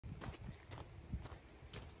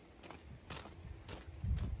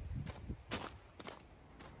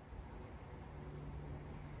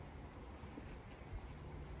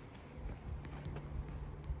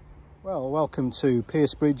Well, welcome to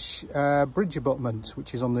Piercebridge bridge abutment,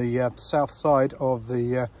 which is on the south side of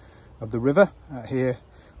the river here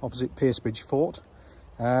opposite Piercebridge Fort.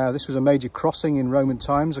 This was a major crossing in Roman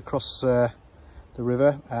times across the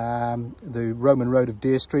river, the Roman road of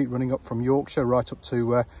Dere Street running up from Yorkshire right up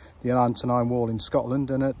to the Antonine Wall in Scotland.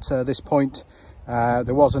 And at this point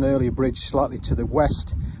there was an earlier bridge slightly to the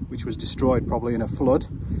west which was destroyed probably in a flood,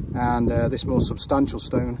 and this more substantial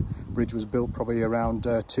stone bridge was built probably around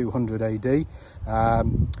 200 AD.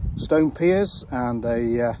 Stone piers and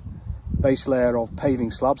a base layer of paving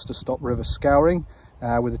slabs to stop river scouring,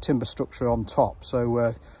 with a timber structure on top.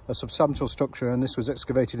 So a substantial structure, and this was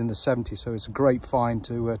excavated in the 70s, so it's a great find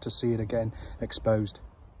to see it again exposed.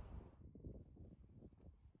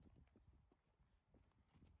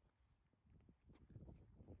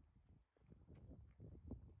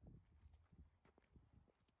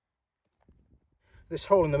 This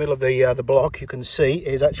hole in the middle of the block, you can see,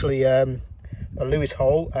 is actually a Lewis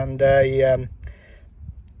hole, and a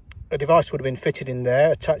device would have been fitted in there,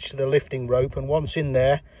 attached to the lifting rope, and once in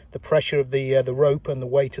there, the pressure of the rope and the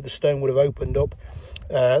weight of the stone would have opened up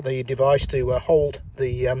the device to hold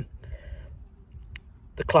the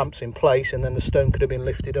clamps in place, and then the stone could have been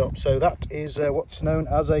lifted up. So that is what's known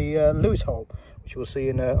as a Lewis hole, which you'll see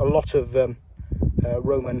in a lot of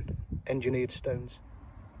Roman engineered stones.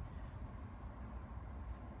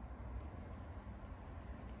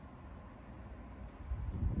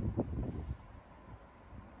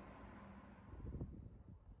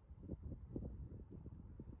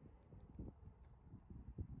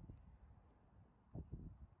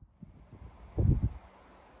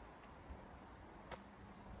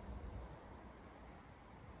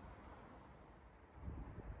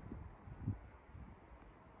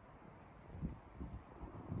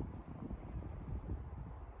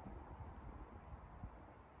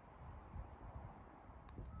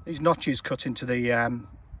 These notches cut into the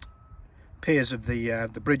piers of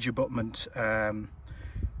the bridge abutment.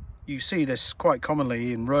 You see this quite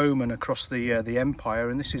commonly in Rome and across the empire,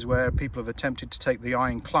 and this is where people have attempted to take the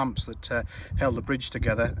iron clamps that held the bridge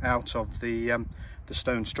together out of the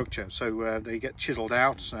stone structure. So they get chiselled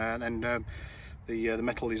out, and the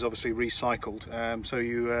metal is obviously recycled. So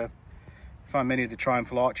you find many of the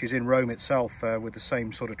triumphal arches in Rome itself with the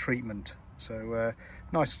same sort of treatment. So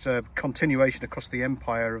nice continuation across the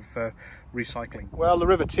empire of recycling. Well, the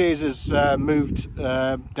River Tees has moved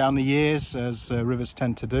down the years, as rivers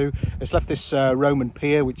tend to do. It's left this Roman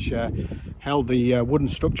pier which held the wooden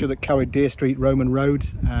structure that carried Dere Street Roman Road,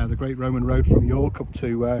 the great Roman road from York up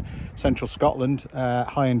to central Scotland,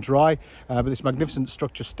 high and dry. But this magnificent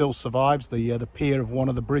structure still survives, the pier of one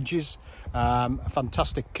of the bridges, a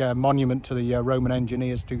fantastic monument to the Roman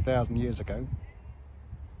engineers 2,000 years ago.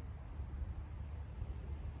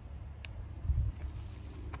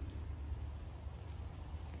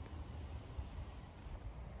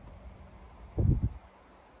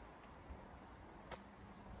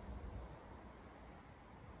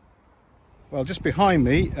 Well, just behind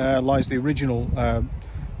me lies the original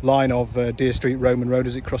line of Dere Street Roman Road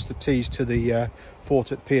as it crossed the Tees to the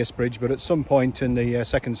fort at Piercebridge, but at some point in the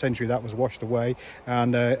 2nd century that was washed away,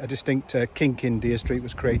 and a distinct kink in Dere Street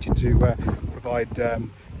was created to provide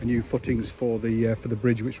new footings for the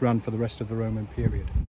bridge which ran for the rest of the Roman period.